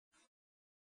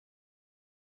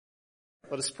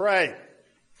Let us pray.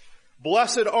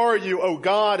 Blessed are you, O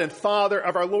God and Father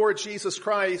of our Lord Jesus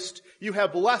Christ. You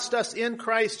have blessed us in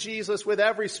Christ Jesus with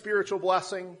every spiritual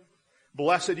blessing.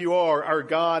 Blessed you are, our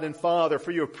God and Father,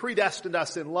 for you have predestined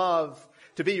us in love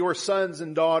to be your sons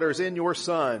and daughters in your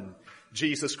Son,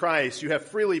 Jesus Christ. You have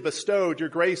freely bestowed your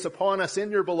grace upon us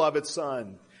in your beloved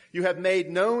Son. You have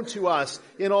made known to us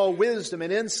in all wisdom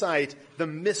and insight the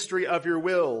mystery of your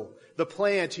will, the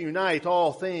plan to unite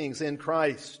all things in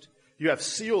Christ. You have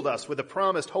sealed us with the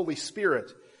promised Holy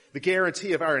Spirit, the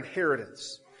guarantee of our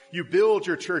inheritance. You build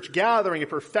your church, gathering and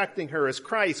perfecting her as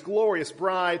Christ's glorious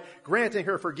bride, granting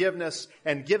her forgiveness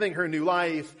and giving her new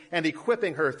life, and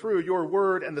equipping her through your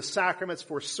word and the sacraments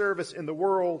for service in the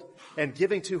world, and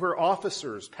giving to her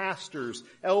officers, pastors,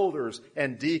 elders,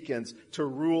 and deacons to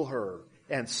rule her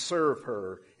and serve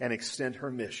her and extend her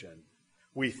mission.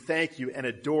 We thank you and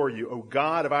adore you, O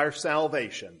God of our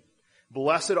salvation.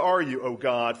 Blessed are you, O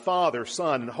God, Father,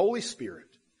 Son, and Holy Spirit,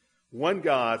 one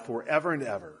God forever and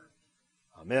ever.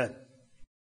 Amen.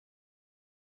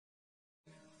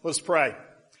 Let's pray.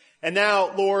 And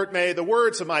now, Lord, may the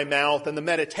words of my mouth and the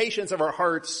meditations of our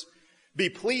hearts be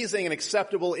pleasing and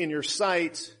acceptable in your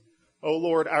sight, O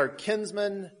Lord, our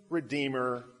kinsman,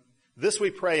 Redeemer. This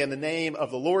we pray in the name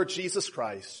of the Lord Jesus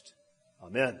Christ.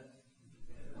 Amen.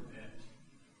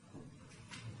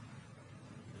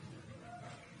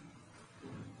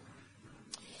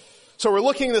 So we're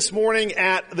looking this morning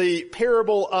at the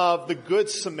parable of the Good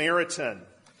Samaritan.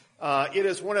 It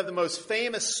is one of the most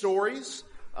famous stories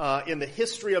in the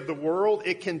history of the world.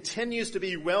 It continues to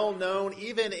be well known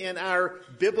even in our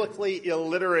biblically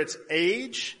illiterate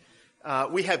age.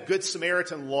 We have Good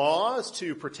Samaritan laws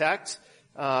to protect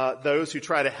those who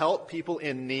try to help people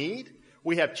in need.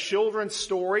 We have children's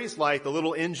stories like The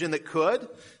Little Engine That Could,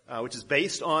 which is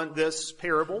based on this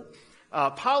parable.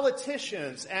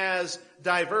 Politicians as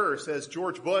diverse as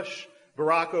George Bush,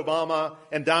 Barack Obama,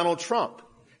 and Donald Trump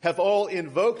have all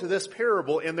invoked this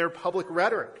parable in their public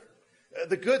rhetoric.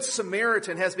 The Good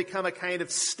Samaritan has become a kind of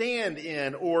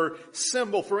stand-in or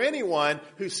symbol for anyone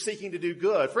who's seeking to do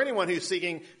good, for anyone who's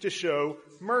seeking to show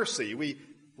mercy. We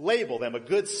label them a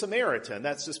Good Samaritan.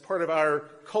 That's just part of our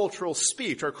cultural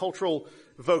speech, our cultural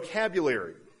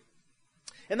vocabulary.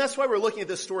 And that's why we're looking at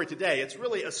this story today. It's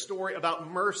really a story about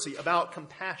mercy, about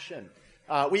compassion.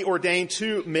 We ordained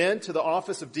 2 men to the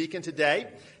office of deacon today.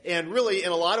 And really,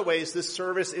 in a lot of ways, this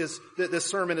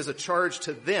sermon is a charge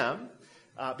to them,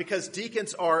 because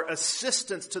deacons are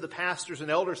assistants to the pastors and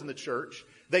elders in the church.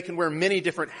 They can wear many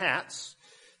different hats.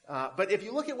 But if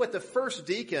you look at what the first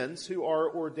deacons who are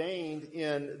ordained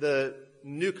in the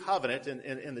New Covenant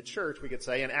in the church, we could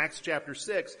say, in Acts chapter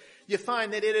 6, you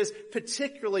find that it is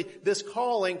particularly this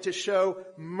calling to show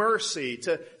mercy,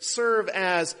 to serve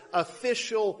as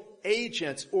official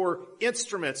agents or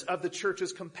instruments of the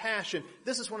church's compassion.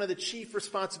 This is one of the chief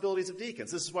responsibilities of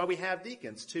deacons. This is why we have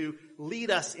deacons, to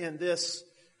lead us in this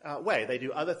way. They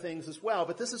do other things as well,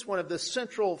 but this is one of the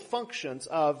central functions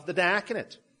of the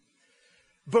diaconate.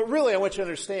 But really, I want you to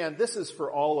understand, this is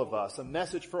for all of us, a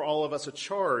message for all of us, a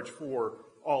charge for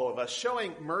all of us.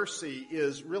 Showing mercy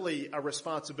is really a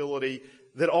responsibility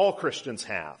that all Christians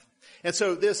have. And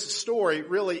so this story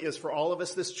really is for all of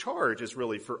us. This charge is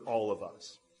really for all of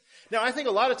us. Now, I think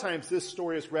a lot of times this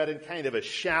story is read in kind of a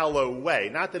shallow way.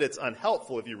 Not that it's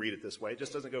unhelpful if you read it this way. It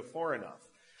just doesn't go far enough.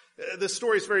 The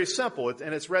story is very simple,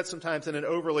 and it's read sometimes in an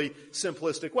overly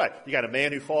simplistic way. You got a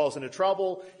man who falls into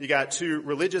trouble, you got 2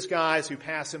 religious guys who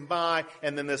pass him by,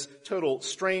 and then this total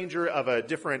stranger of a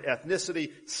different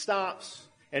ethnicity stops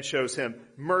and shows him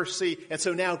mercy. And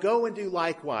so now go and do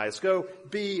likewise. Go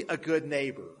be a good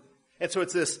neighbor. And so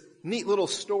it's this neat little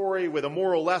story with a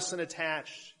moral lesson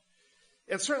attached.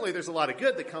 And certainly there's a lot of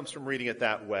good that comes from reading it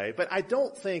that way, but I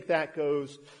don't think that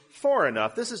goes far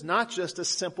enough. This is not just a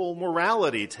simple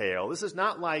morality tale. This is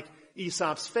not like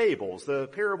Aesop's fables. The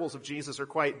parables of Jesus are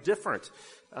quite different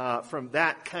from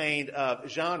that kind of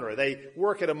genre. They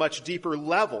work at a much deeper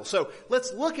level. So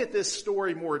let's look at this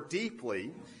story more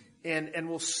deeply, and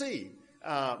we'll see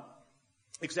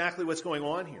exactly what's going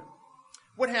on here.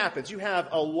 What happens? You have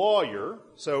a lawyer,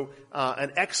 so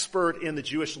an expert in the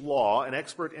Jewish law, an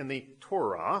expert in the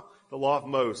Torah, the law of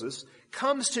Moses,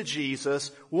 comes to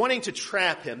Jesus wanting to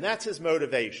trap him. That's his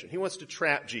motivation. He wants to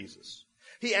trap Jesus.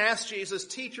 He asks Jesus,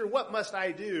 "Teacher, what must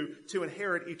I do to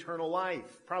inherit eternal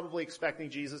life?" Probably expecting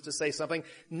Jesus to say something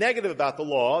negative about the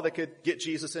law that could get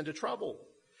Jesus into trouble.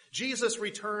 Jesus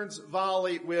returns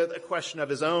volley with a question of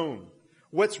his own.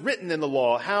 What's written in the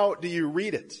law? How do you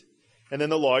read it? And then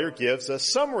the lawyer gives a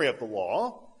summary of the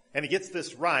law, and he gets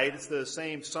this right. It's the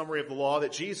same summary of the law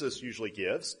that Jesus usually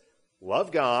gives.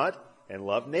 Love God and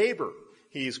love neighbor.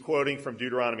 He's quoting from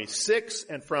Deuteronomy 6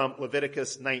 and from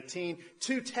Leviticus 19,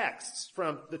 two texts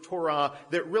from the Torah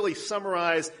that really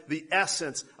summarize the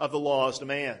essence of the law's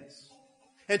demands.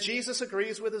 And Jesus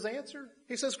agrees with his answer.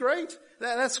 He says, great,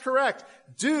 that's correct.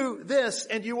 Do this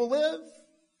and you will live.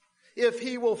 If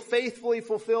he will faithfully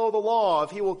fulfill the law,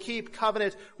 if he will keep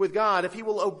covenant with God, if he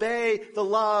will obey the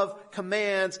love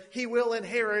commands, he will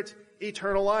inherit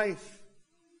eternal life.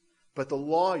 But the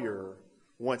lawyer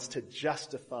wants to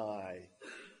justify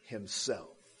himself.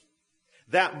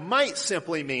 That might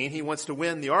simply mean he wants to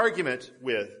win the argument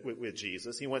with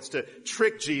Jesus. He wants to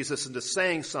trick Jesus into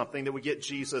saying something that would get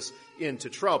Jesus into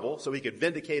trouble so he could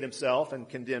vindicate himself and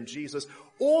condemn Jesus.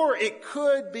 Or it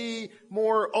could be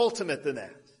more ultimate than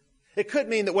that. It could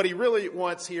mean that what he really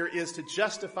wants here is to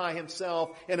justify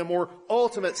himself in a more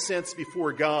ultimate sense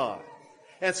before God.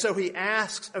 And so he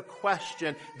asks a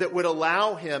question that would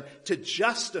allow him to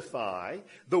justify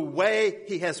the way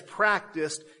he has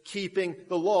practiced keeping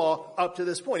the law up to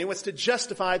this point. He wants to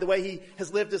justify the way he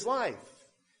has lived his life.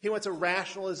 He wants a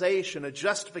rationalization, a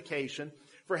justification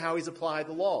for how he's applied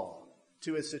the law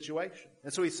to his situation.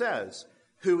 And so he says,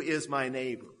 who is my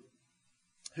neighbor?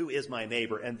 Who is my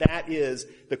neighbor? And that is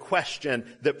the question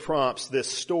that prompts this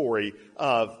story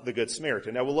of the Good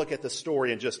Samaritan. Now we'll look at the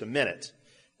story in just a minute.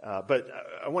 But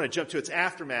I want to jump to its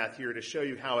aftermath here to show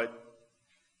you how it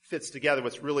fits together,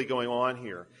 what's really going on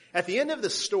here. At the end of the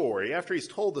story, after he's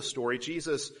told the story,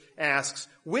 Jesus asks,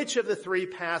 which of the three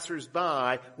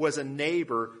passers-by was a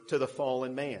neighbor to the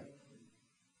fallen man?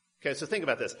 Okay, so think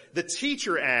about this. The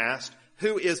teacher asked,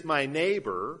 who is my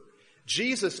neighbor?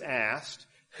 Jesus asked,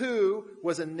 who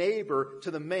was a neighbor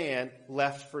to the man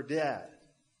left for dead?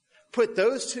 Put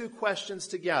those two questions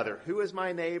together. Who is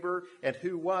my neighbor and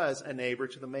who was a neighbor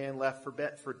to the man left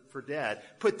for dead?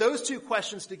 Put those two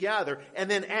questions together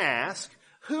and then ask,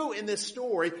 who in this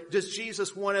story does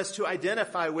Jesus want us to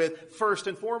identify with first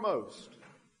and foremost?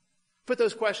 Put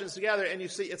those questions together and you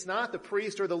see it's not the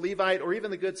priest or the Levite or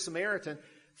even the Good Samaritan.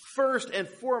 First and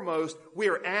foremost, we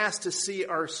are asked to see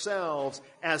ourselves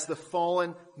as the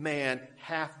fallen man,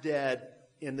 half dead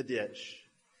in the ditch,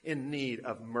 in need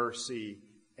of mercy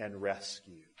and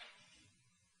rescue.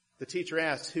 The teacher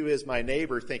asks, who is my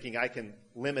neighbor, thinking I can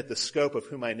limit the scope of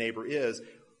who my neighbor is.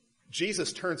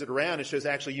 Jesus turns it around and shows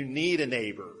actually you need a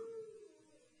neighbor.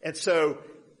 And so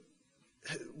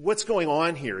what's going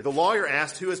on here? The lawyer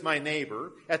asked, who is my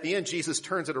neighbor? At the end, Jesus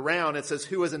turns it around and says,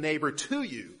 who is a neighbor to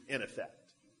you, in effect?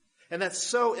 And that's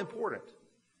so important.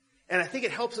 And I think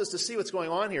it helps us to see what's going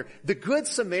on here. The Good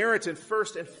Samaritan,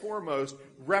 first and foremost,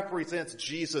 represents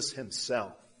Jesus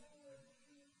himself.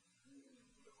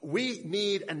 We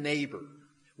need a neighbor.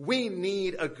 We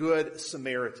need a Good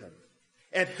Samaritan.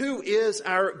 And who is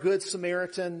our Good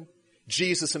Samaritan?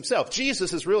 Jesus himself.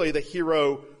 Jesus is really the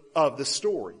hero of the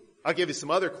story. I'll give you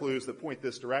some other clues that point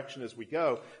this direction as we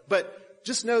go. But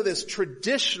just know this,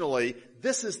 traditionally,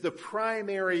 this is the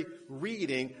primary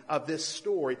reading of this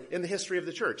story in the history of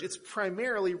the church. It's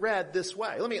primarily read this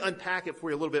way. Let me unpack it for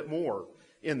you a little bit more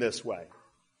in this way.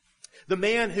 The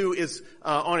man who is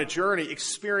on a journey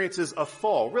experiences a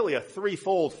fall, really a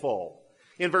threefold fall.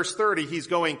 In verse 30, he's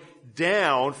going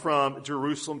down from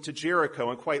Jerusalem to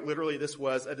Jericho, and quite literally this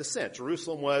was a descent.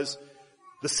 Jerusalem was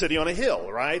the city on a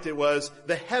hill, right? It was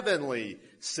the heavenly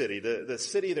city, the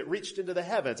city that reached into the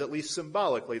heavens, at least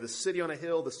symbolically. The city on a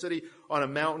hill, the city on a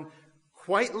mountain.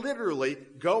 Quite literally,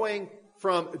 going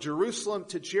from Jerusalem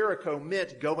to Jericho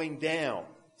meant going down.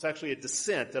 It's actually a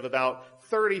descent of about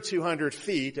 3,200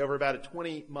 feet over about a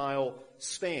 20-mile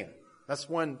span. That's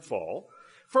one fall.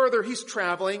 Further, he's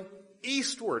traveling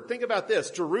eastward. Think about this.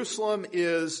 Jerusalem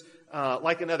is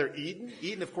like another Eden.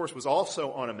 Eden, of course, was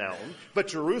also on a mountain. But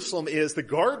Jerusalem is the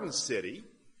garden city.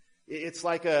 It's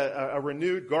like a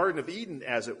renewed Garden of Eden,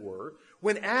 as it were.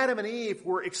 When Adam and Eve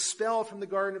were expelled from the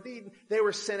Garden of Eden, they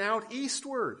were sent out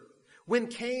eastward. When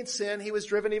Cain sinned, he was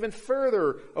driven even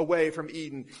further away from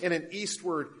Eden in an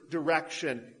eastward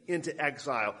direction into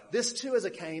exile. This too is a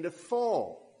kind of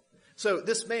fall. So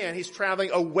this man, he's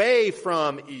traveling away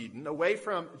from Eden, away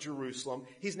from Jerusalem.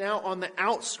 He's now on the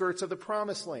outskirts of the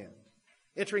promised land,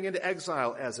 entering into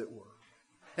exile, as it were.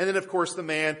 And then, of course, the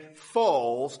man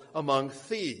falls among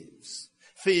thieves.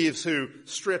 Thieves who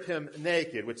strip him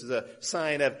naked, which is a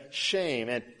sign of shame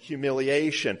and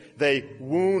humiliation. They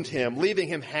wound him, leaving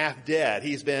him half dead.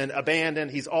 He's been abandoned.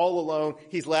 He's all alone.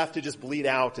 He's left to just bleed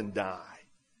out and die.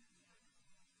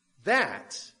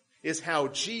 That is how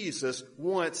Jesus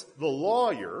wants the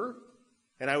lawyer,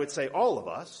 and I would say all of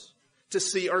us, to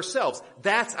see ourselves.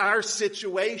 That's our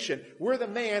situation. We're the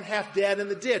man half dead in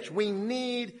the ditch. We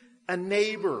need a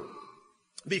neighbor.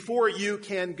 before you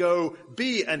can go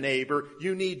be a neighbor,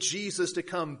 you need Jesus to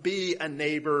come be a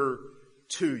neighbor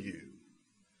to you.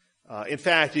 In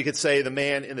fact, you could say the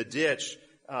man in the ditch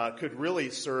could really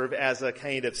serve as a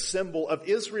kind of symbol of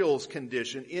Israel's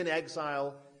condition in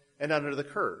exile and under the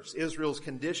curse. Israel's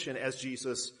condition as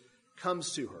Jesus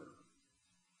comes to her.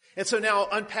 And so now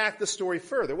unpack the story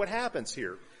further. What happens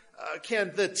here?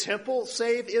 Can the temple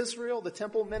save Israel? The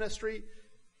temple ministry?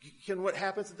 Can what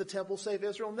happens at the temple save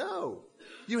Israel? No.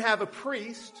 You have a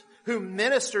priest who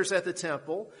ministers at the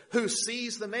temple, who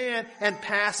sees the man and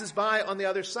passes by on the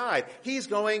other side. He's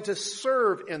going to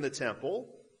serve in the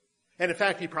temple. And in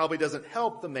fact, he probably doesn't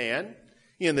help the man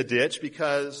in the ditch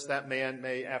because that man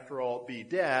may, after all, be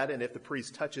dead. And if the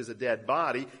priest touches a dead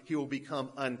body, he will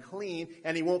become unclean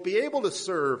and he won't be able to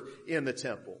serve in the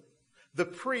temple. The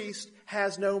priest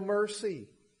has no mercy.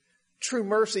 True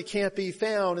mercy can't be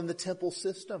found in the temple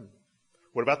system.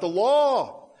 What about the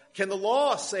law? Can the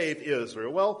law save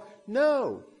Israel? Well,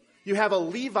 no. You have a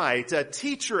Levite, a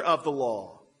teacher of the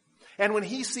law. And when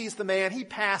he sees the man, he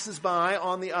passes by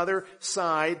on the other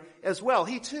side as well.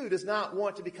 He too does not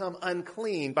want to become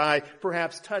unclean by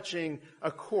perhaps touching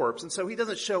a corpse. And so he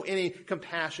doesn't show any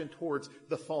compassion towards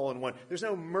the fallen one. There's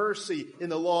no mercy in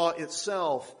the law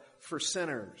itself for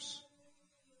sinners.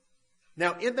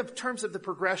 Now, in the terms of the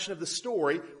progression of the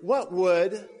story, what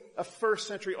would a first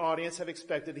century audience have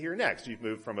expected to hear next? You've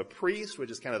moved from a priest,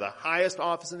 which is kind of the highest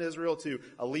office in Israel, to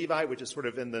a Levite, which is sort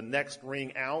of in the next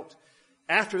ring out.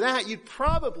 After that, you'd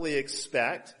probably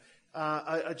expect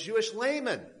a Jewish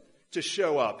layman to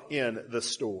show up in the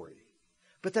story.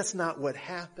 But that's not what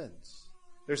happens.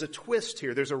 There's a twist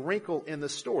here. There's a wrinkle in the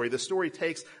story. The story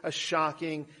takes a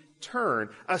shocking turn.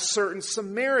 A certain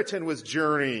Samaritan was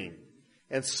journeying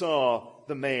and saw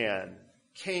the man,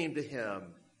 came to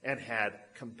him, and had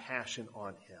compassion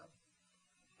on him.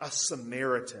 A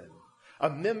Samaritan, a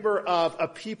member of a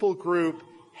people group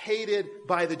hated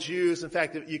by the Jews. In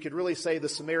fact, you could really say the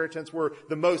Samaritans were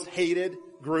the most hated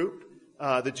group.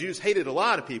 The Jews hated a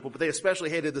lot of people, but they especially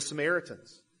hated the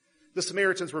Samaritans. The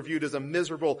Samaritans were viewed as a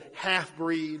miserable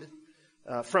half-breed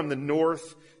from the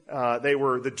north. They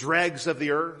were the dregs of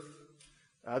the earth.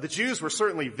 The Jews were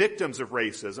certainly victims of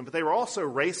racism, but they were also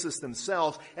racist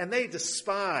themselves, and they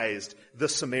despised the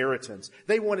Samaritans.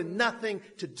 They wanted nothing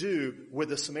to do with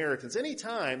the Samaritans.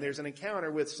 Anytime there's an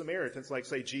encounter with Samaritans, like,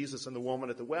 say, Jesus and the woman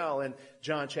at the well in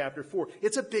John chapter 4,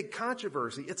 it's a big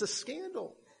controversy. It's a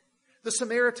scandal. The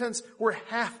Samaritans were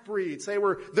half-breeds. They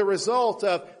were the result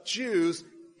of Jews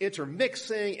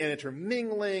intermixing and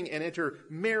intermingling and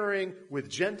intermarrying with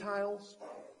Gentiles.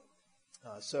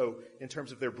 So in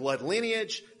terms of their blood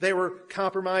lineage, they were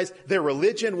compromised. Their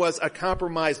religion was a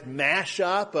compromised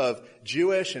mashup of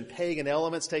Jewish and pagan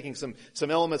elements, taking some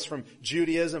elements from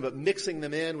Judaism, but mixing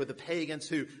them in with the pagans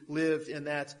who lived in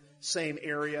that same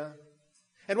area.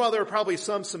 And while there were probably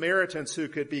some Samaritans who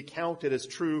could be counted as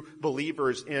true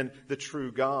believers in the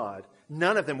true God,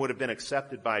 none of them would have been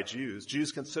accepted by Jews.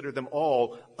 Jews considered them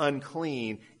all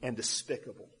unclean and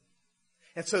despicable.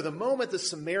 And so the moment the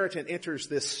Samaritan enters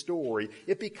this story,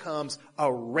 it becomes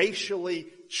a racially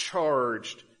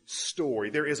charged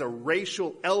story. There is a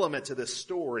racial element to this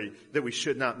story that we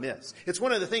should not miss. It's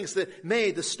one of the things that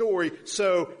made the story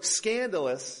so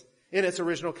scandalous in its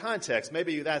original context.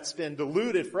 Maybe that's been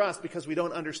diluted for us because we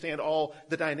don't understand all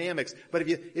the dynamics. But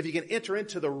if you can enter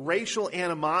into the racial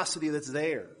animosity that's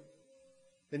there,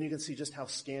 then you can see just how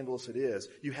scandalous it is.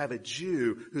 You have a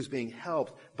Jew who's being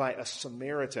helped by a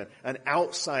Samaritan. An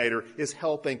outsider is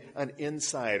helping an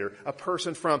insider. A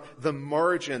person from the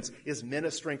margins is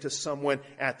ministering to someone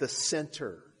at the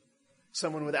center.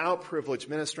 Someone without privilege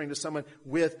ministering to someone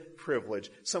with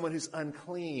privilege. Someone who's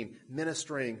unclean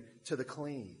ministering to the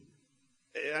clean.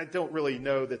 I don't really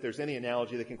know that there's any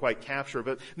analogy that can quite capture,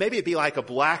 but maybe it'd be like a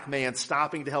black man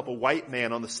stopping to help a white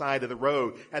man on the side of the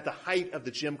road at the height of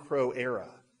the Jim Crow era.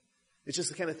 It's just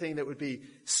the kind of thing that would be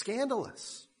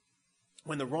scandalous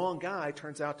when the wrong guy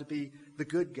turns out to be the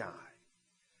good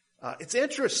guy. It's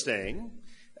interesting,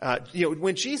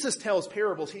 when Jesus tells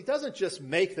parables, he doesn't just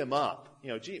make them up.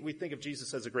 We think of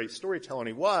Jesus as a great storyteller, and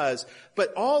he was,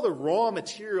 but all the raw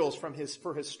materials for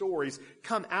his stories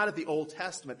come out of the Old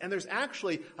Testament. And there's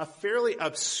actually a fairly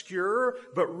obscure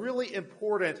but really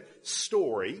important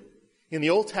story in the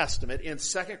Old Testament in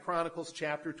 2 Chronicles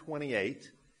chapter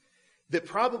 28 that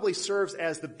probably serves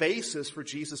as the basis for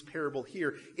Jesus' parable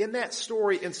here. In that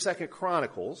story in 2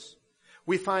 Chronicles,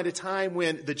 we find a time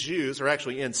when the Jews are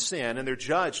actually in sin, and they're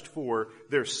judged for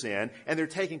their sin, and they're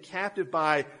taken captive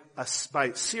by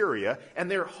Syria, and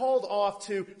they're hauled off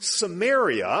to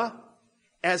Samaria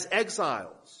as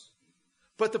exiles.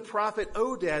 But the prophet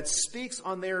Oded speaks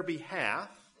on their behalf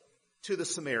to the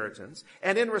Samaritans.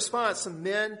 And in response, some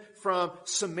men from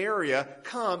Samaria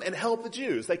come and help the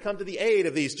Jews. They come to the aid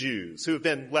of these Jews who have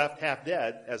been left half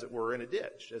dead, as it were, in a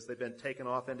ditch, as they've been taken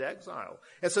off into exile.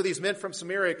 And so these men from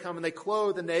Samaria come and they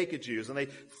clothe the naked Jews, and they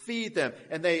feed them,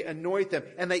 and they anoint them,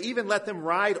 and they even let them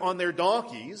ride on their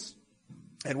donkeys.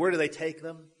 And where do they take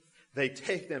them? They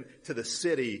take them to the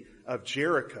city of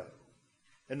Jericho.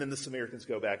 And then the Samaritans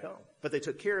go back home. But they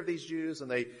took care of these Jews,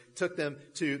 and they took them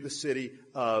to the city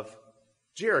of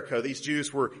Jericho. These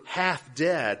Jews were half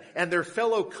dead, and their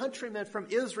fellow countrymen from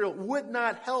Israel would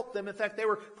not help them. In fact, they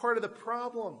were part of the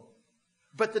problem.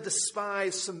 But the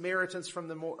despised Samaritans from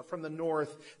the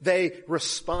north, they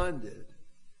responded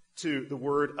to the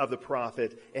word of the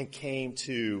prophet and came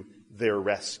to their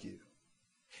rescue.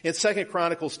 In 2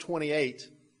 Chronicles 28,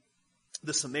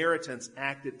 the Samaritans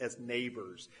acted as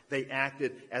neighbors. They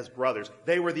acted as brothers.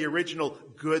 They were the original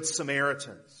Good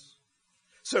Samaritans.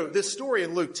 So this story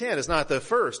in Luke 10 is not the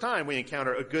first time we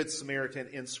encounter a Good Samaritan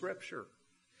in Scripture.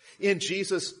 In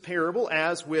Jesus' parable,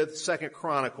 as with 2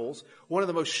 Chronicles, one of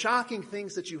the most shocking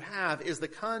things that you have is the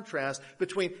contrast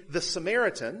between the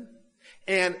Samaritan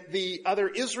and the other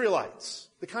Israelites.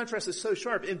 The contrast is so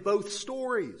sharp in both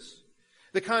stories.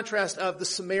 The contrast of the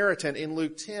Samaritan in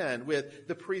Luke 10 with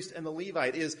the priest and the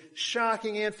Levite is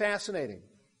shocking and fascinating.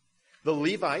 The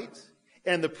Levite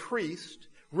and the priest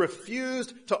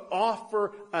refused to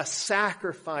offer a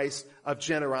sacrifice of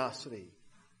generosity.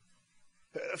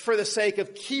 For the sake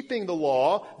of keeping the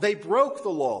law, they broke the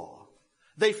law.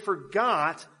 They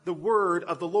forgot the word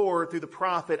of the Lord through the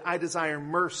prophet, I desire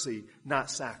mercy,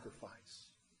 not sacrifice.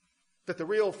 That the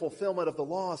real fulfillment of the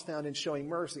law is found in showing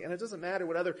mercy. And it doesn't matter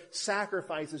what other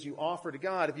sacrifices you offer to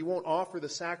God. If you won't offer the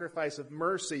sacrifice of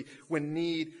mercy when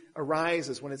need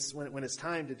arises, when it's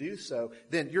time to do so,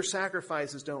 then your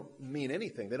sacrifices don't mean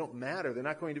anything. They don't matter. They're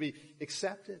not going to be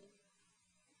accepted.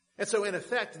 And so in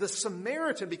effect, the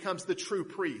Samaritan becomes the true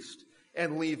priest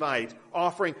and Levite,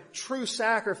 offering true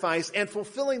sacrifice and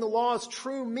fulfilling the law's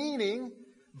true meaning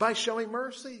by showing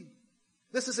mercy.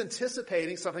 This is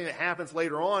anticipating something that happens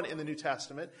later on in the New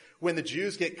Testament when the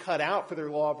Jews get cut out for their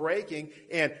law breaking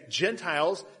and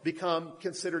Gentiles become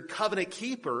considered covenant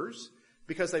keepers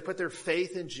because they put their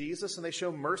faith in Jesus and they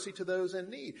show mercy to those in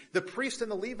need. The priest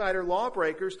and the Levite are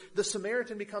lawbreakers. The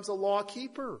Samaritan becomes a law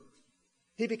keeper.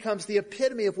 He becomes the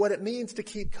epitome of what it means to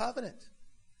keep covenant.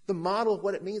 The model of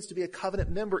what it means to be a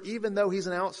covenant member, even though he's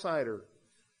an outsider.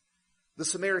 The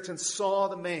Samaritan saw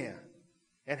the man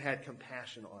and had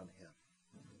compassion on him.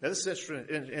 Now, this is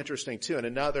interesting, too, and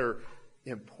another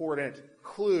important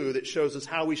clue that shows us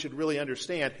how we should really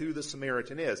understand who the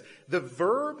Samaritan is. The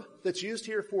verb that's used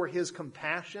here for his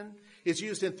compassion is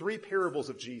used in 3 parables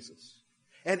of Jesus.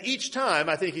 And each time,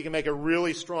 I think you can make a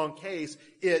really strong case,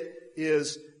 it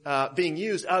is being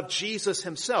used of Jesus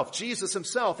himself. Jesus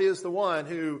himself is the one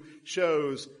who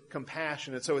shows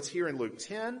compassion. And so it's here in Luke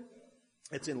 10.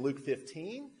 It's in Luke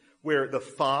 15, where the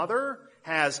Father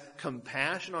has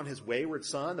compassion on his wayward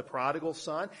son, the prodigal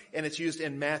son. And it's used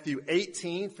in Matthew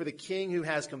 18 for the king who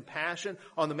has compassion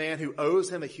on the man who owes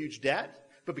him a huge debt.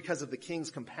 But because of the king's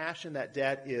compassion, that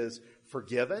debt is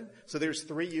forgiven. So there's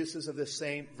 3 uses of this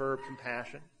same verb,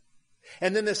 compassion.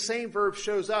 And then this same verb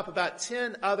shows up about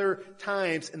 10 other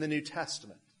times in the New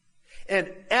Testament.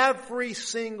 And every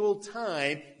single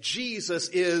time, Jesus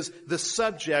is the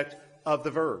subject of the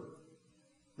verb.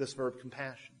 This verb,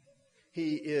 compassion.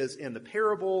 He is in the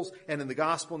parables and in the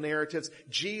gospel narratives.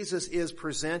 Jesus is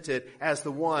presented as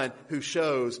the one who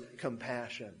shows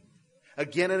compassion.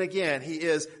 Again and again, he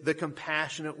is the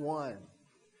compassionate one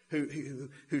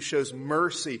who shows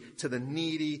mercy to the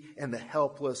needy and the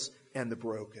helpless and the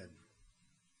broken.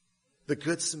 The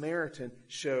Good Samaritan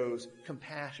shows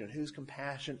compassion. Whose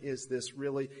compassion is this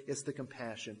really? It's the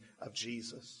compassion of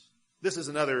Jesus. This is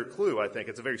another clue, I think.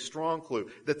 It's a very strong clue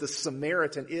that the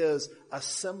Samaritan is a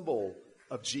symbol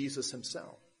of Jesus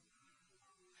himself.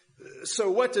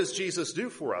 So what does Jesus do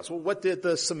for us? Well, what did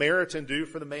the Samaritan do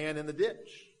for the man in the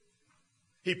ditch?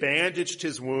 He bandaged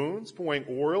his wounds, pouring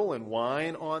oil and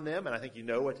wine on them. And I think you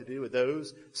know what to do with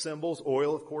those symbols.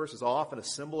 Oil, of course, is often a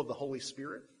symbol of the Holy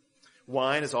Spirit.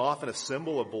 Wine is often a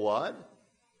symbol of blood.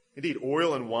 Indeed,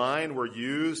 oil and wine were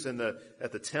used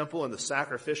at the temple in the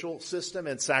sacrificial system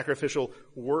and sacrificial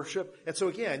worship. And so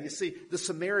again, you see, the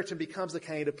Samaritan becomes the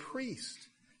kind of priest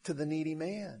to the needy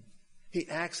man. He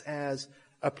acts as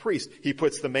a priest. He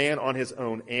puts the man on his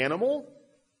own animal,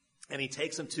 and he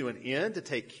takes him to an inn to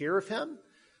take care of him.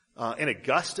 In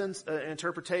Augustine's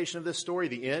interpretation of this story,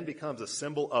 the inn becomes a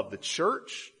symbol of the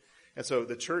church. And so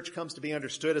the church comes to be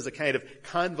understood as a kind of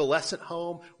convalescent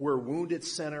home where wounded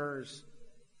sinners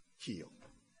heal.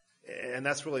 And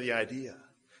that's really the idea.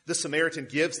 The Samaritan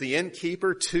gives the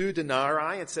innkeeper 2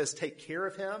 denarii and says, take care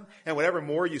of him, and whatever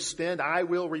more you spend, I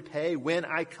will repay when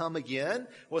I come again.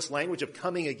 What's language of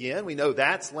coming again? We know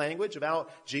that's language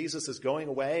about Jesus is going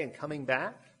away and coming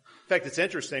back. In fact, it's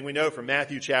interesting. We know from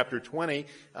Matthew chapter 20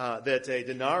 that a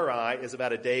denarii is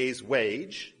about a day's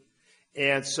wage.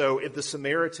 And so if the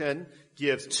Samaritan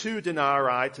gives 2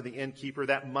 denarii to the innkeeper,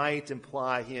 that might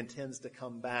imply he intends to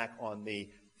come back on the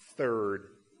 3rd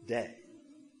day.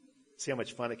 See how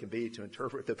much fun it can be to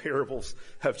interpret the parables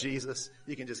of Jesus?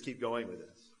 You can just keep going with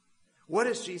this. What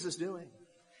is Jesus doing?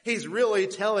 He's really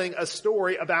telling a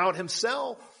story about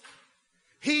himself.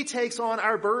 He takes on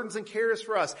our burdens and cares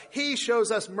for us. He shows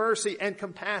us mercy and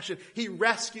compassion. He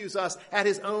rescues us at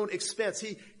his own expense.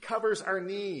 He covers our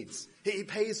needs. He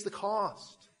pays the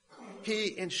cost.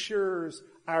 He ensures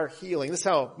our healing. This is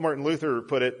how Martin Luther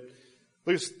put it.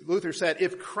 Luther said,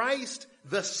 if Christ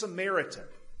the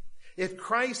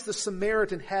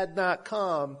Samaritan had not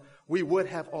come, we would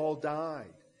have all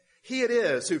died. He it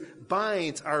is who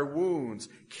binds our wounds,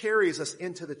 carries us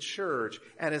into the church,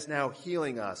 and is now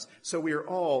healing us. So we are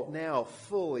all now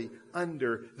fully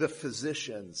under the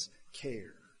physician's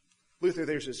care. Luther,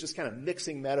 there's just kind of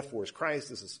mixing metaphors.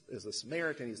 Christ is the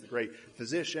Samaritan. He's the great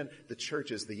physician. The church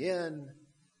is the inn.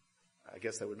 I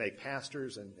guess that would make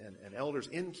pastors and elders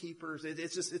innkeepers.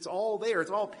 It's all there. It's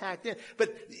all packed in.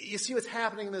 But you see what's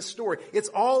happening in this story. It's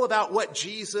all about what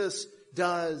Jesus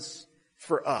does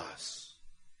for us.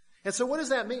 And so what does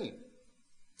that mean?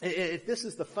 If this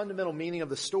is the fundamental meaning of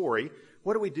the story,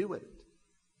 what do we do with it?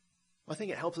 Well, I think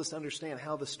it helps us to understand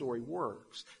how the story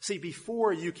works. See,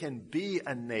 before you can be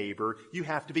a neighbor, you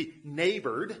have to be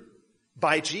neighbored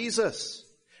by Jesus.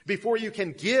 Before you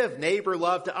can give neighbor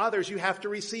love to others, you have to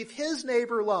receive his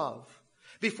neighbor love.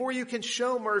 Before you can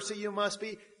show mercy, you must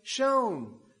be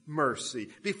shown mercy.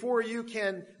 Before you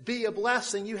can be a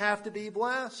blessing, you have to be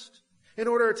blessed. In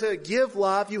order to give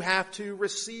love, you have to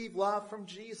receive love from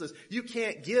Jesus. You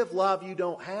can't give love you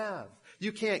don't have.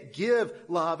 You can't give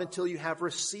love until you have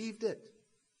received it.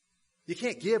 You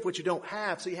can't give what you don't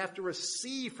have, so you have to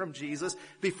receive from Jesus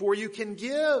before you can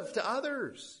give to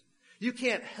others. You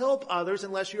can't help others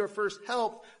unless you are first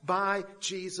helped by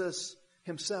Jesus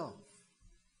himself.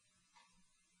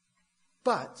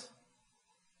 But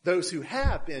those who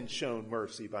have been shown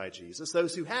mercy by Jesus,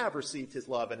 those who have received his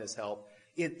love and his help,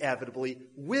 inevitably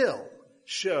will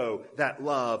show that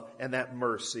love and that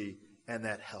mercy and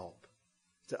that help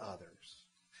to others.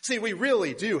 See, we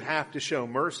really do have to show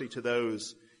mercy to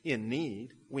those in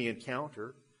need we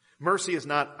encounter. Mercy is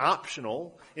not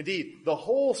optional. Indeed, the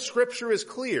whole Scripture is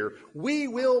clear. We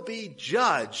will be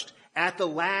judged at the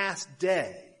last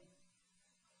day.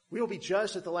 We will be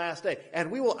judged at the last day.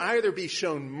 And we will either be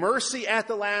shown mercy at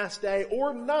the last day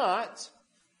or not,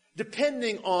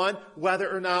 depending on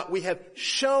whether or not we have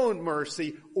shown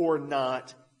mercy or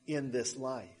not in this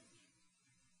life.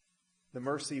 The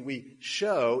mercy we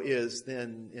show is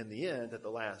then, in the end, at the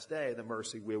last day, the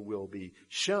mercy we will be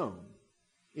shown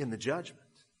in the judgment.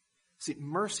 See,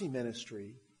 mercy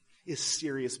ministry is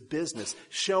serious business.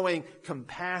 Showing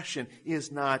compassion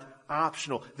is not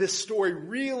optional. This story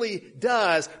really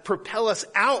does propel us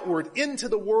outward into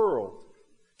the world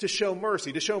to show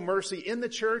mercy in the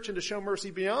church and to show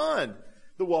mercy beyond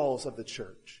the walls of the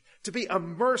church, to be a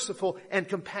merciful and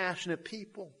compassionate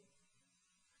people.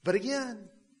 But again,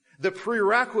 the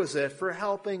prerequisite for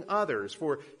helping others,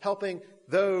 for helping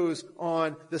those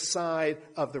on the side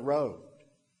of the road,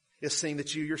 is seeing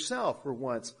that you yourself were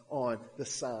once on the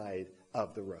side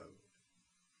of the road.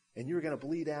 And you were going to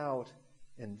bleed out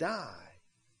and die.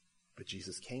 But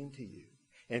Jesus came to you.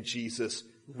 And Jesus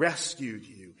rescued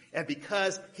you. And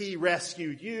because he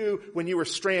rescued you when you were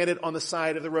stranded on the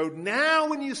side of the road, now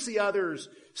when you see others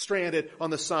stranded on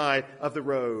the side of the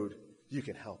road, you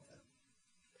can help them.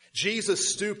 Jesus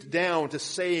stooped down to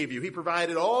save you. He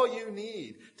provided all you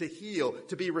need to heal,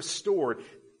 to be restored.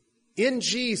 In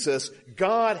Jesus,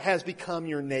 God has become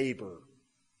your neighbor.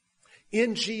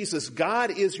 In Jesus,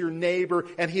 God is your neighbor,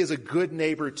 and he is a good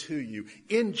neighbor to you.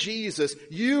 In Jesus,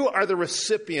 you are the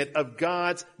recipient of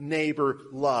God's neighbor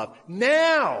love.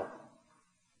 Now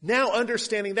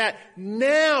understanding that,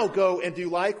 now go and do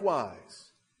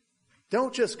likewise.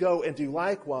 Don't just go and do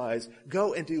likewise.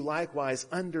 Go and do likewise,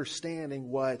 understanding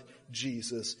what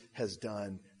Jesus has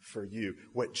done for you.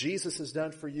 What Jesus has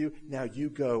done for you, now you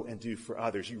go and do for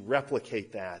others. You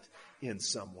replicate that in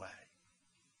some way.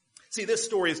 See, this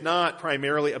story is not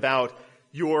primarily about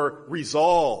your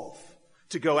resolve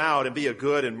to go out and be a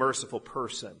good and merciful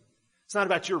person. It's not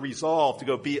about your resolve to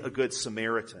go be a good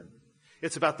Samaritan.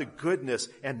 It's about the goodness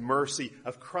and mercy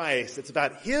of Christ. It's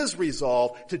about His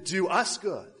resolve to do us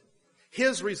good.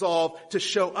 His resolve to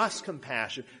show us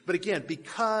compassion. But again,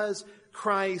 because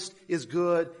Christ is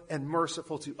good and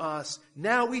merciful to us,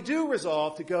 now we do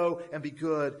resolve to go and be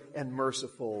good and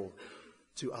merciful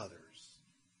to others.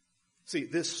 See,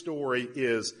 this story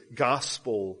is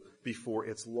gospel before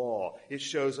it's law. It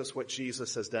shows us what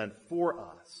Jesus has done for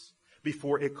us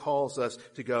before it calls us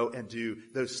to go and do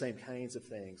those same kinds of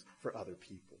things for other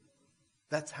people.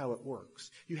 That's how it works.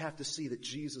 You have to see that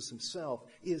Jesus himself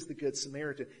is the Good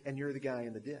Samaritan and you're the guy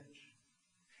in the ditch.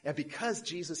 And because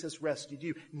Jesus has rescued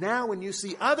you, now when you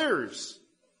see others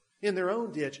in their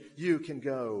own ditch, you can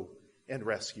go and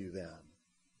rescue them.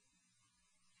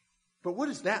 But what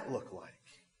does that look like?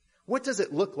 What does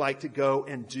it look like to go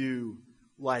and do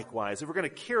likewise? If we're going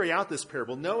to carry out this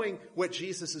parable, knowing what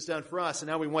Jesus has done for us, and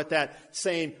now we want that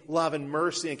same love and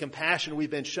mercy and compassion we've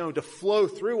been shown to flow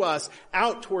through us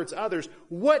out towards others,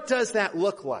 what does that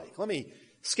look like? Let me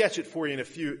sketch it for you in a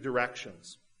few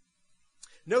directions.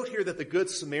 Note here that the Good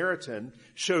Samaritan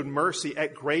showed mercy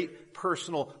at great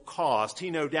personal cost. He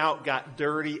no doubt got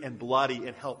dirty and bloody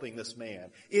in helping this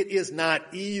man. It is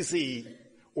not easy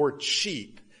or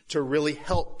cheap to really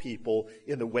help people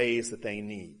in the ways that they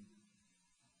need.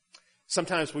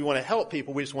 Sometimes we want to help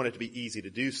people, we just want it to be easy to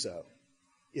do so.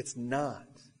 It's not.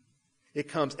 It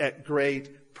comes at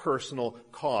great personal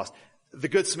cost. The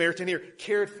Good Samaritan here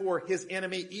cared for his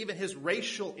enemy, even his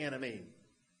racial enemy.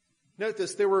 Note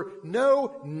this, there were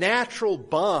no natural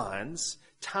bonds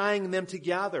tying them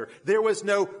together. There was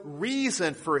no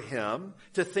reason for him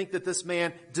to think that this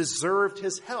man deserved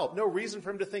his help. No reason for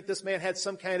him to think this man had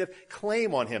some kind of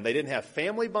claim on him. They didn't have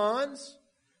family bonds.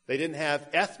 They didn't have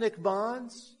ethnic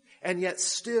bonds. And yet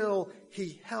still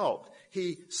he helped.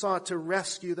 He sought to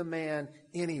rescue the man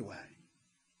anyway.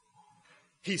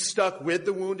 He stuck with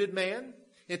the wounded man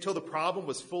until the problem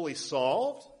was fully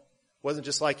solved. It wasn't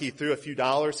just like he threw a few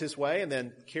dollars his way and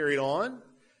then carried on.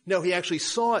 No, he actually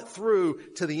saw it through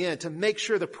to the end to make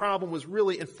sure the problem was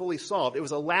really and fully solved. It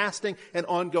was a lasting and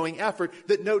ongoing effort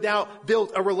that no doubt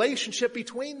built a relationship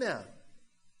between them.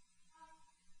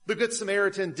 The Good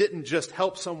Samaritan didn't just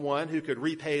help someone who could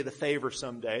repay the favor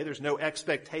someday. There's no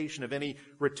expectation of any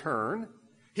return.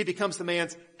 He becomes the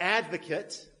man's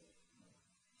advocate,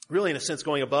 really in a sense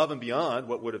going above and beyond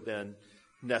what would have been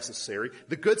necessary.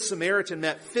 The Good Samaritan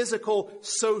met physical,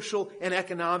 social, and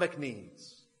economic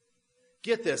needs.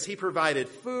 Get this, he provided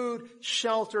food,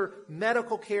 shelter,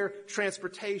 medical care,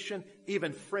 transportation,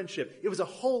 even friendship. It was a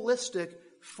holistic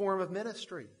form of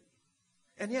ministry.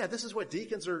 And yeah, this is what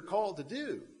deacons are called to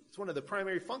do. It's one of the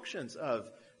primary functions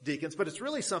of deacons, but it's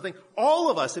really something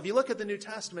all of us, if you look at the New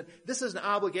Testament, this is an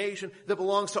obligation that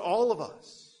belongs to all of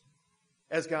us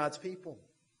as God's people.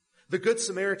 The Good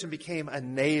Samaritan became a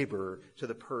neighbor to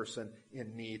the person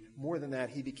in need. More than that,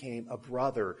 he became a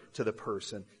brother to the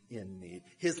person in need.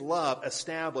 His love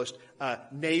established a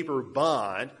neighbor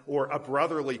bond or a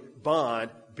brotherly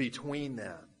bond between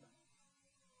them.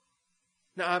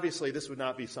 Now, obviously, this would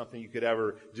not be something you could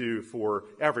ever do for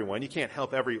everyone. You can't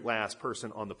help every last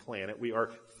person on the planet. We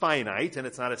are finite, and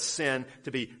it's not a sin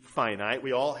to be finite.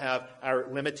 We all have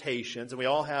our limitations, and we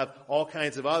all have all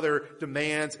kinds of other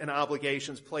demands and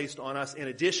obligations placed on us in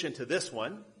addition to this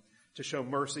one, to show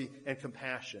mercy and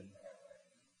compassion.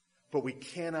 But we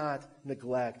cannot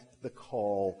neglect the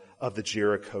call of the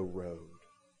Jericho road.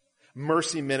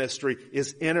 Mercy ministry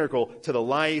is integral to the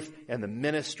life and the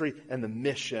ministry and the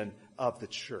mission of the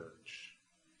church.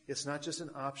 It's not just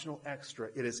an optional extra.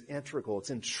 It is integral.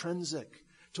 It's intrinsic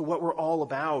to what we're all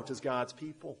about as God's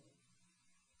people.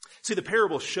 See, the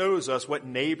parable shows us what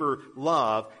neighbor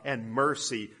love and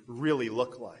mercy really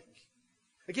look like.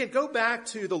 Again, go back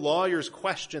to the lawyer's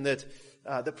question that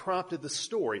prompted the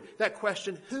story. That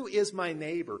question, who is my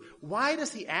neighbor? Why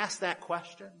does he ask that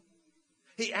question?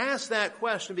 He asks that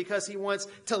question because he wants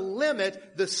to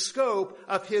limit the scope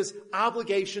of his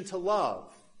obligation to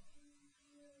love.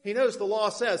 He knows the law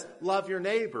says, love your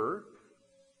neighbor.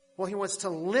 Well, he wants to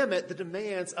limit the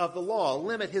demands of the law,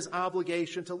 limit his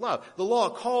obligation to love. The law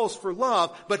calls for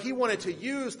love, but he wanted to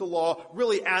use the law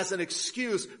really as an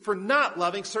excuse for not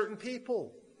loving certain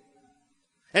people.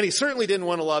 And he certainly didn't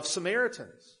want to love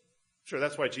Samaritans. Sure,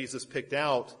 that's why Jesus picked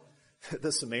out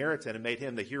the Samaritan and made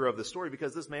him the hero of the story,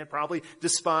 because this man probably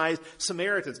despised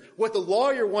Samaritans. What the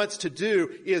lawyer wants to do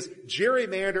is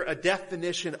gerrymander a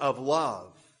definition of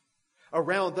love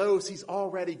around those he's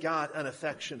already got an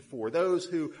affection for, those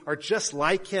who are just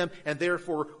like him and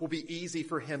therefore will be easy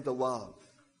for him to love.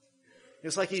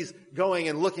 It's like he's going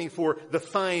and looking for the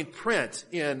fine print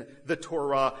in the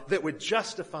Torah that would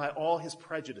justify all his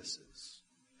prejudices.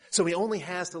 So he only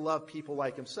has to love people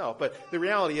like himself. But the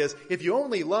reality is, if you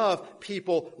only love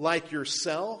people like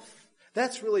yourself,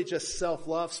 that's really just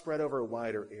self-love spread over a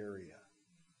wider area.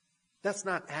 That's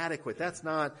not adequate. That's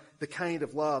not the kind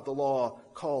of love the law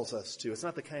calls us to. It's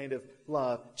not the kind of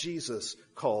love Jesus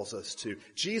calls us to.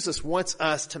 Jesus wants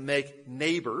us to make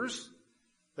neighbors.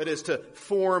 That is, to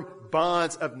form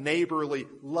bonds of neighborly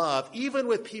love, even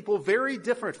with people very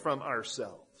different from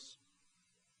ourselves.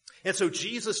 And so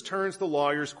Jesus turns the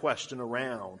lawyer's question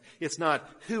around. It's not,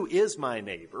 who is my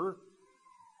neighbor?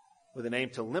 With an aim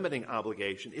to limiting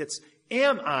obligation. It's,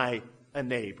 am I a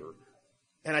neighbor?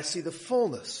 And I see the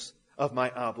fullness of my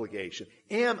obligation.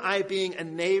 Am I being a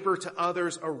neighbor to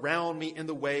others around me in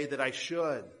the way that I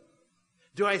should?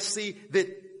 Do I see that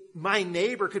my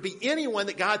neighbor could be anyone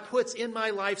that God puts in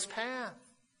my life's path?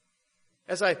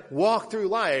 As I walk through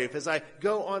life, as I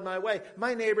go on my way,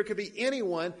 my neighbor could be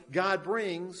anyone God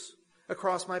brings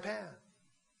across my path.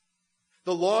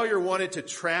 The lawyer wanted to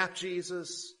trap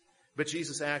Jesus, but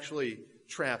Jesus actually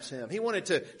traps him. He wanted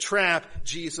to trap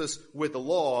Jesus with the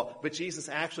law, but Jesus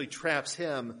actually traps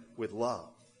him with love.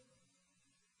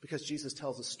 Because Jesus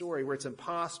tells a story where it's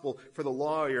impossible for the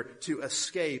lawyer to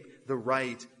escape the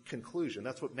right conclusion.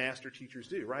 That's what master teachers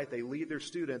do, right? They lead their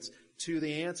students to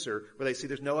the answer where they see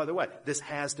there's no other way. This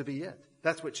has to be it.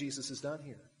 That's what Jesus has done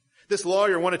here. This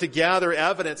lawyer wanted to gather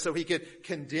evidence so he could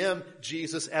condemn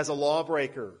Jesus as a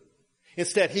lawbreaker.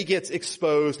 Instead, he gets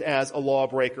exposed as a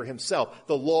lawbreaker himself.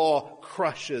 The law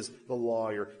crushes the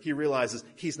lawyer. He realizes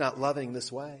he's not loving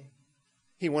this way.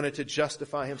 He wanted to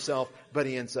justify himself, but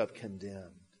he ends up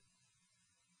condemned.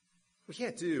 We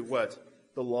can't do what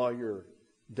the lawyer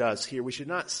does here. We should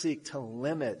not seek to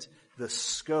limit the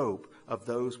scope of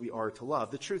those we are to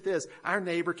love. The truth is, our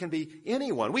neighbor can be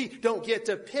anyone. We don't get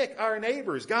to pick our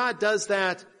neighbors. God does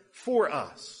that for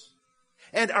us.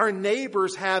 And our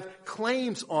neighbors have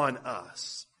claims on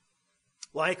us.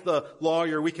 Like the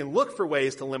lawyer, we can look for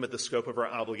ways to limit the scope of our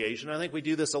obligation. I think we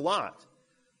do this a lot.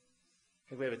 I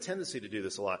think we have a tendency to do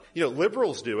this a lot.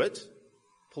 Liberals do it.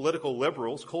 Political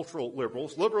liberals, cultural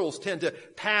liberals. Liberals tend to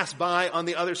pass by on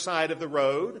the other side of the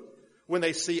road when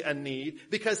they see a need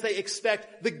because they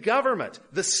expect the government,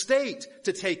 the state,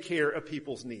 to take care of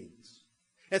people's needs.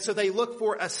 And so they look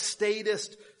for a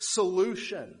statist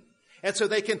solution. And so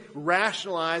they can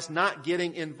rationalize not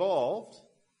getting involved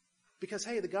because,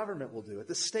 hey, the government will do it.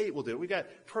 The state will do it. We've got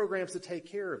programs to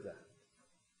take care of that.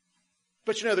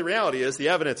 But the reality is the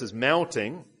evidence is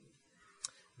mounting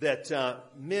that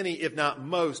many, if not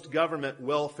most, government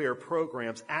welfare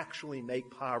programs actually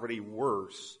make poverty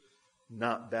worse,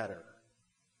 not better.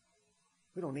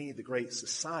 We don't need the great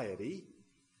society.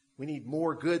 We need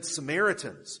more good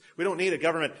Samaritans. We don't need a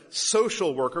government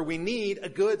social worker. We need a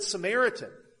good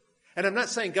Samaritan. And I'm not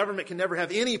saying government can never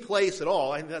have any place at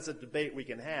all. I think that's a debate we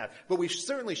can have. But we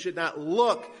certainly should not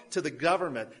look to the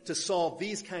government to solve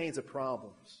these kinds of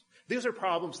problems. These are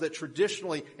problems that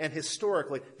traditionally and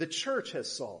historically the church has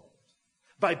solved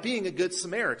by being a good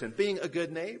Samaritan, being a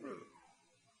good neighbor.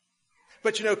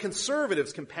 But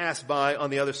conservatives can pass by on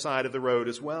the other side of the road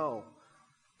as well.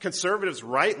 Conservatives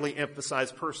rightly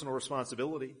emphasize personal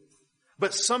responsibility,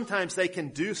 but sometimes they can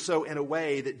do so in a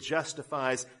way that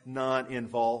justifies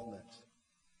non-involvement.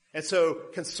 And so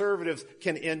conservatives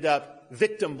can end up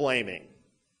victim blaming.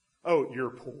 Oh, you're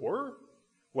poor?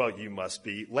 Well, you must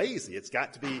be lazy. It's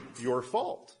got to be your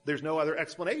fault. There's no other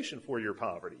explanation for your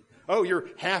poverty. Oh, you're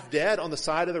half dead on the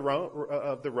side of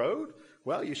the road?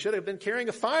 Well, you should have been carrying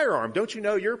a firearm. Don't you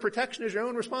know your protection is your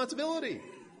own responsibility?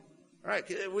 All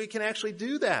right, we can actually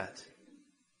do that.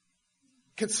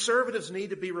 Conservatives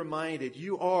need to be reminded,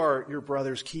 you are your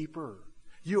brother's keeper.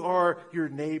 You are your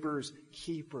neighbor's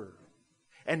keeper.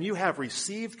 And you have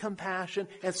received compassion,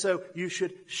 and so you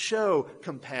should show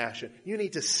compassion. You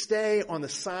need to stay on the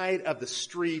side of the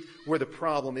street where the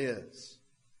problem is.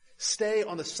 Stay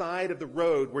on the side of the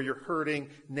road where your hurting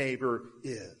neighbor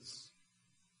is.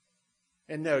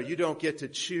 And no, you don't get to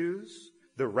choose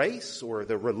the race or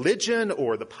the religion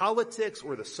or the politics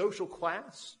or the social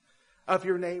class of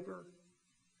your neighbor.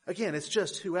 Again, it's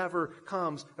just whoever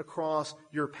comes across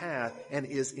your path and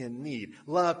is in need.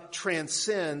 Love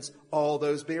transcends all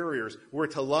those barriers. We're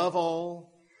to love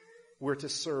all. We're to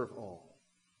serve all.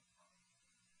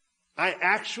 I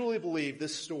actually believe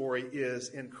this story is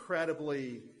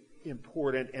incredibly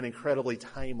important and incredibly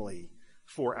timely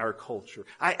for our culture.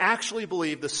 I actually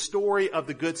believe the story of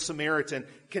the Good Samaritan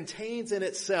contains in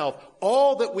itself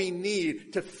all that we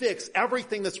need to fix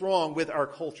everything that's wrong with our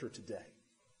culture today.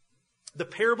 The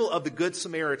parable of the Good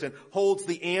Samaritan holds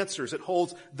the answers. It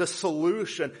holds the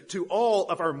solution to all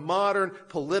of our modern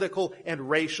political and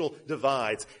racial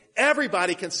divides.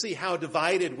 Everybody can see how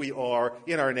divided we are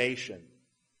in our nation.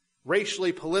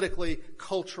 Racially, politically,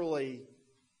 culturally.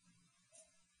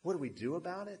 What do we do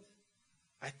about it?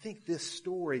 I think this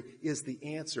story is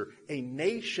the answer. A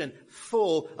nation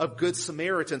full of good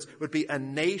Samaritans would be a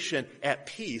nation at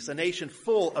peace, a nation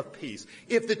full of peace.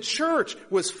 If the church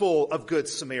was full of good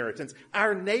Samaritans,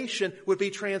 our nation would be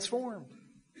transformed.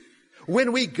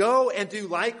 When we go and do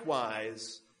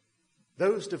likewise,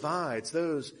 those divides,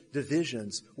 those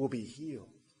divisions will be healed.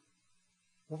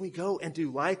 When we go and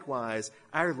do likewise,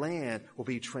 our land will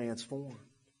be transformed.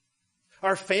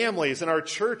 Our families and our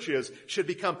churches should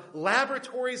become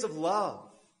laboratories of love.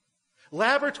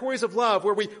 Laboratories of love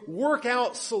where we work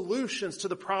out solutions to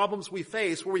the problems we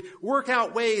face, where we work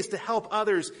out ways to help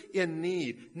others in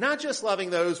need. Not just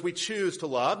loving those we choose to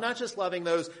love, not just loving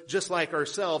those just like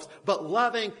ourselves, but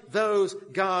loving those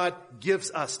God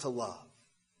gives us to love.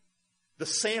 The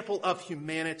sample of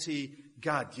humanity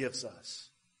God gives us,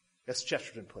 as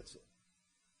Chesterton puts it.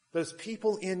 Those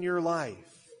people in your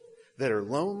life that are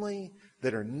lonely,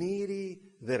 that are needy,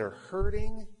 that are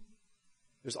hurting.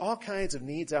 There's all kinds of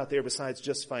needs out there besides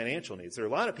just financial needs. There are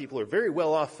a lot of people who are very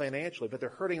well off financially, but they're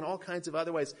hurting in all kinds of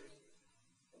other ways.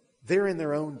 They're in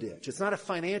their own ditch. It's not a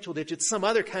financial ditch. It's some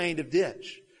other kind of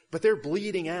ditch, but they're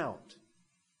bleeding out.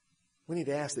 We need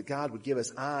to ask that God would give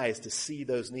us eyes to see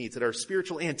those needs, that our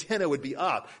spiritual antenna would be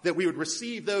up, that we would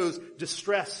receive those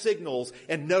distress signals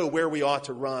and know where we ought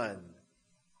to run.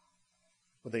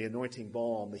 With the anointing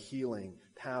balm, the healing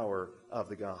power of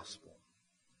the gospel.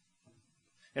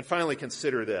 And finally,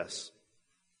 consider this.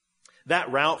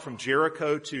 That route from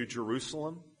Jericho to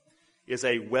Jerusalem is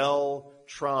a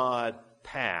well-trod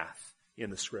path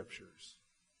in the Scriptures.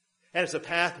 And it's a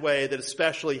pathway that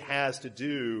especially has to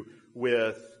do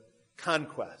with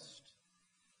conquest.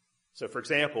 So, for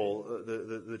example,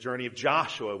 the journey of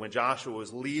Joshua, when Joshua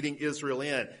was leading Israel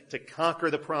in to conquer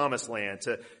the promised land,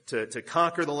 to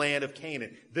conquer the land of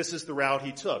Canaan, this is the route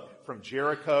he took, from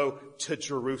Jericho to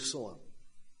Jerusalem.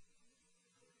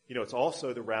 You know, it's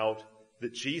also the route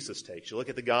that Jesus takes. You look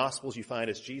at the Gospels, you find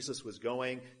as Jesus was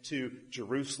going to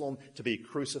Jerusalem to be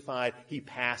crucified, he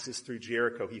passes through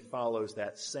Jericho. He follows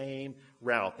that same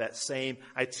route, that same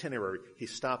itinerary. He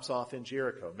stops off in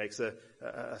Jericho, makes a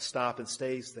stop and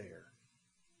stays there.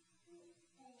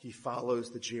 He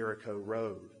follows the Jericho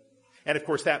road. And of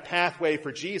course, that pathway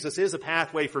for Jesus is a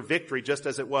pathway for victory, just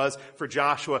as it was for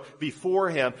Joshua before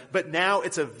him. But now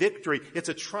it's a victory, it's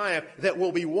a triumph that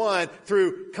will be won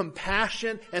through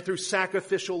compassion and through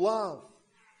sacrificial love.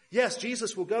 Yes,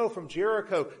 Jesus will go from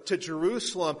Jericho to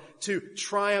Jerusalem to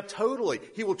triumph totally.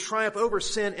 He will triumph over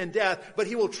sin and death, but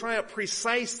he will triumph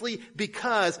precisely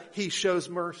because he shows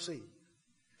mercy.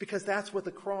 Because that's what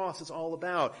the cross is all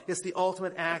about. It's the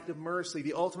ultimate act of mercy,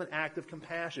 the ultimate act of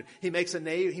compassion. He makes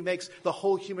the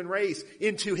whole human race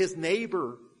into his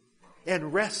neighbor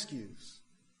and rescues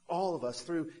all of us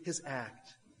through his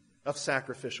act of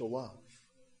sacrificial love.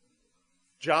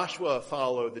 Joshua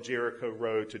followed the Jericho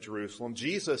road to Jerusalem.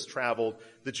 Jesus traveled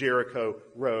the Jericho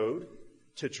road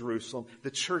to Jerusalem.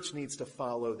 The church needs to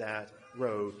follow that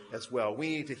road as well. We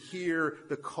need to hear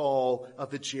the call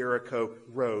of the Jericho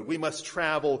road. We must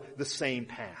travel the same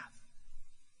path.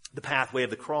 The pathway of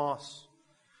the cross,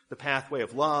 the pathway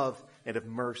of love and of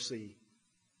mercy.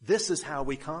 This is how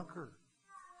we conquer.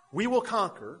 We will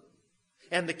conquer,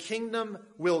 and the kingdom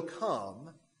will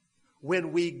come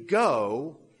when we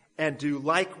go and do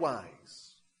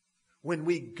likewise. When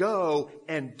we go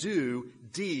and do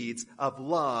deeds of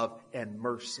love and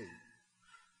mercy.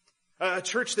 A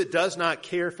church that does not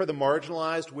care for the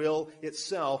marginalized will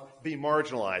itself be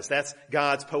marginalized. That's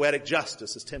God's poetic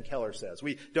justice, as Tim Keller says.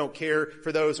 We don't care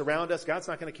for those around us. God's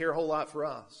not going to care a whole lot for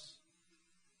us.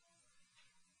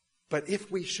 But if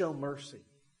we show mercy,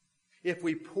 if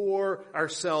we pour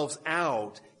ourselves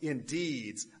out in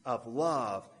deeds of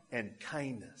love and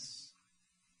kindness,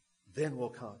 then we'll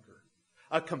conquer.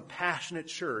 A compassionate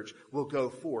church will go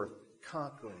forth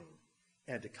conquering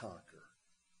and to conquer.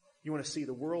 You want to see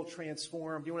the world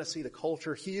transformed? You want to see the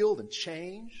culture healed and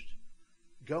changed?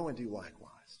 Go and do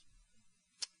likewise.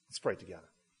 Let's pray together.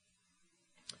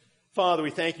 Father,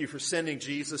 we thank you for sending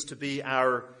Jesus to be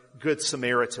our good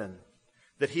Samaritan,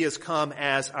 that he has come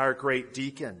as our great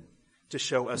deacon to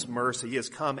show us mercy. He has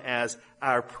come as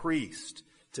our priest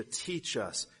to teach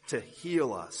us, to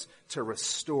heal us, to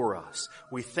restore us.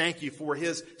 We thank you for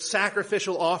his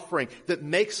sacrificial offering that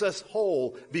makes us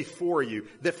whole before you,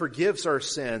 that forgives our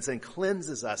sins and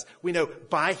cleanses us. We know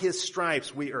by his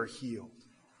stripes we are healed.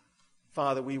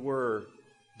 Father, we were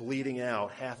bleeding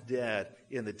out, half dead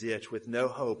in the ditch with no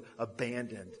hope,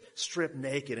 abandoned, stripped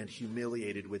naked and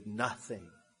humiliated with nothing.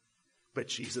 but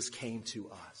Jesus came to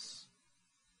us.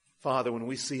 Father, when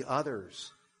we see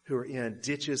others who are in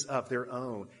ditches of their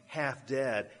own, half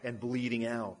dead and bleeding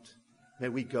out, may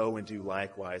we go and do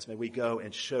likewise. May we go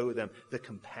and show them the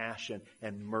compassion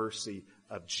and mercy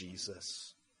of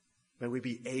Jesus. May we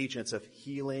be agents of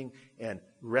healing and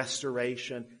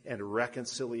restoration and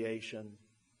reconciliation.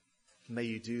 May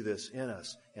you do this in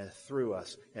us and through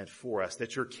us and for us,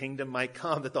 that your kingdom might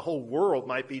come, that the whole world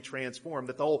might be transformed,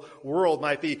 that the whole world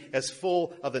might be as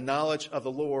full of the knowledge of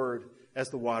the Lord as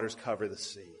the waters cover the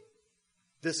sea.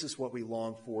 This is what we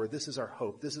long for. This is our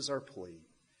hope. This is our plea.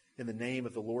 In the name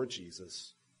of the Lord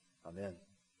Jesus. Amen.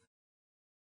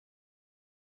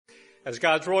 As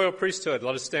God's royal priesthood,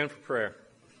 let us stand for prayer.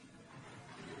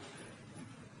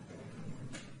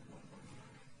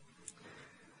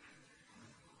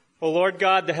 O Lord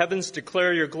God, the heavens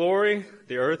declare your glory,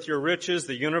 the earth your riches,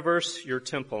 the universe your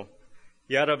temple.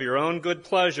 Yet of your own good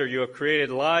pleasure you have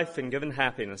created life and given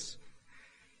happiness.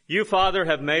 You, Father,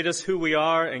 have made us who we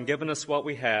are and given us what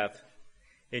we have.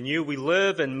 In you we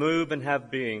live and move and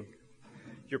have being.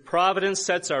 Your providence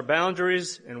sets our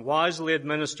boundaries and wisely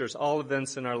administers all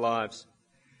events in our lives.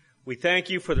 We thank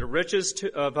you for the riches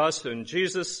of us in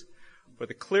Jesus, for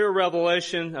the clear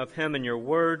revelation of him in your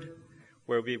word,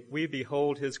 where we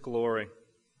behold his glory.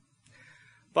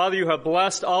 Father, you have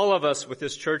blessed all of us with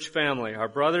this church family, our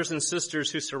brothers and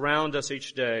sisters who surround us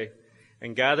each day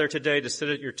and gather today to sit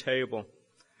at your table.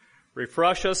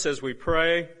 Refresh us as we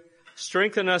pray,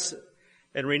 strengthen us,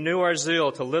 and renew our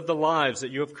zeal to live the lives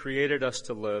that you have created us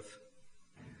to live.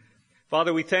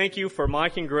 Father, we thank you for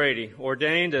Mike and Grady,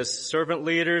 ordained as servant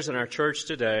leaders in our church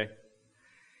today.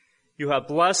 You have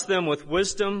blessed them with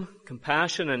wisdom,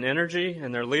 compassion, and energy,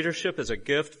 and their leadership is a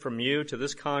gift from you to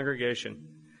this congregation.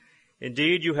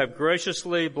 Indeed, you have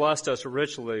graciously blessed us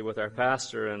richly with our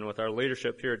pastor and with our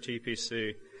leadership here at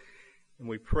TPC, and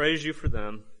we praise you for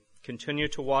them. Continue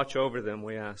to watch over them,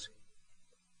 we ask.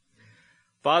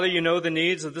 Father, you know the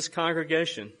needs of this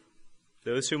congregation,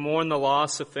 those who mourn the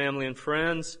loss of family and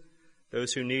friends,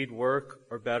 those who need work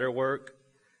or better work,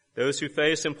 those who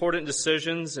face important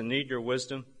decisions and need your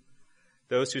wisdom,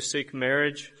 those who seek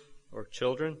marriage or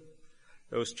children,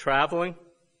 those traveling,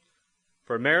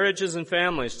 for marriages and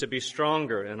families to be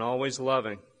stronger and always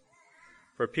loving,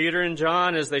 for Peter and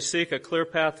John as they seek a clear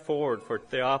path forward for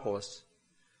Theophilus,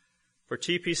 for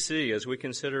TPC as we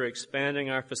consider expanding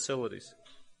our facilities.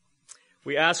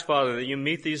 We ask, Father, that you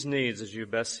meet these needs as you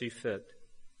best see fit.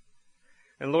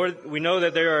 And Lord, we know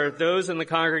that there are those in the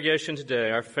congregation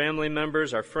today, our family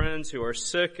members, our friends who are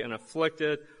sick and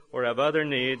afflicted or have other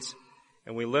needs,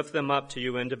 and we lift them up to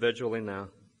you individually now.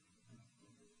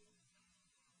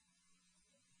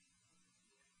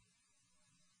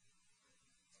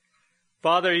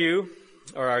 Father, you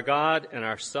are our God,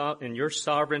 and your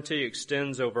sovereignty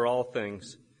extends over all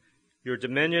things. Your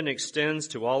dominion extends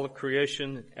to all of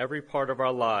creation, every part of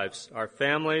our lives, our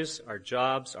families, our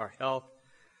jobs, our health,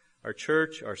 our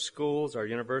church, our schools, our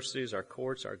universities, our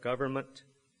courts, our government.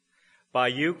 By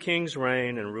you, kings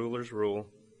reign and rulers rule.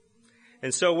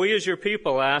 And so we as your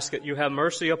people ask that you have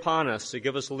mercy upon us to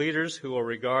give us leaders who will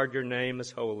regard your name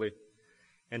as holy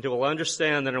and who will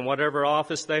understand that in whatever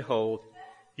office they hold,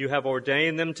 you have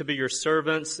ordained them to be your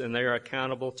servants and they are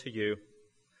accountable to you.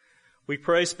 We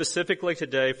pray specifically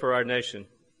today for our nation,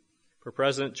 for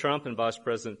President Trump and Vice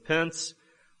President Pence,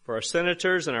 for our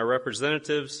senators and our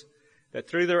representatives, that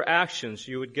through their actions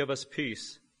you would give us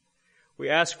peace. We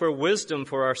ask for wisdom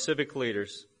for our civic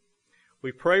leaders.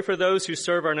 We pray for those who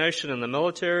serve our nation in the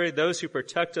military, those who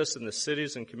protect us in the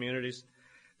cities and communities,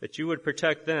 that you would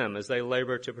protect them as they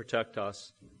labor to protect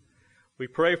us. We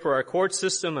pray for our court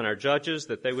system and our judges,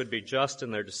 that they would be just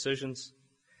in their decisions.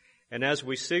 And as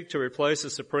we seek to replace a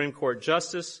Supreme Court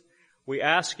justice, we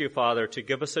ask you, Father, to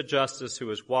give us a justice who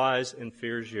is wise and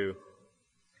fears you.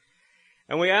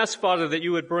 And we ask, Father, that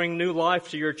you would bring new life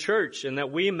to your church and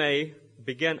that we may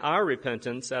begin our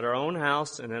repentance at our own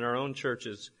house and in our own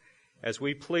churches as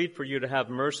we plead for you to have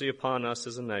mercy upon us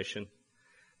as a nation,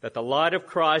 that the light of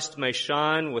Christ may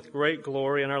shine with great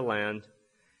glory in our land,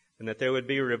 and that there would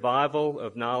be revival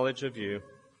of knowledge of you.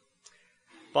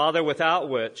 Father, without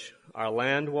which our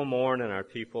land will mourn and our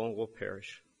people will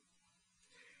perish.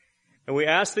 And we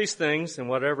ask these things and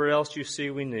whatever else you see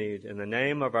we need in the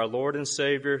name of our Lord and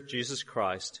Savior, Jesus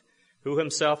Christ, who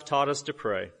himself taught us to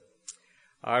pray.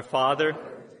 Our Father,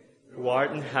 who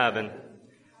art in heaven,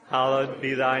 hallowed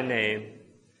be thy name.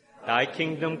 Thy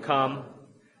kingdom come,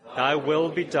 thy will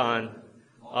be done,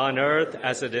 on earth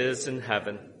as it is in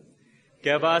heaven.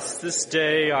 Give us this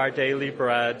day our daily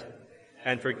bread,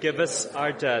 and forgive us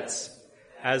our debts,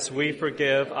 as we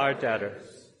forgive our debtors.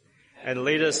 and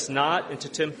lead us not into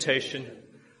temptation,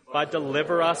 but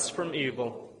deliver us from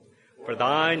evil. For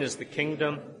thine is the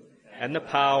kingdom, and the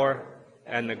power,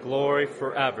 and the glory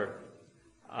forever.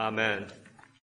 Amen.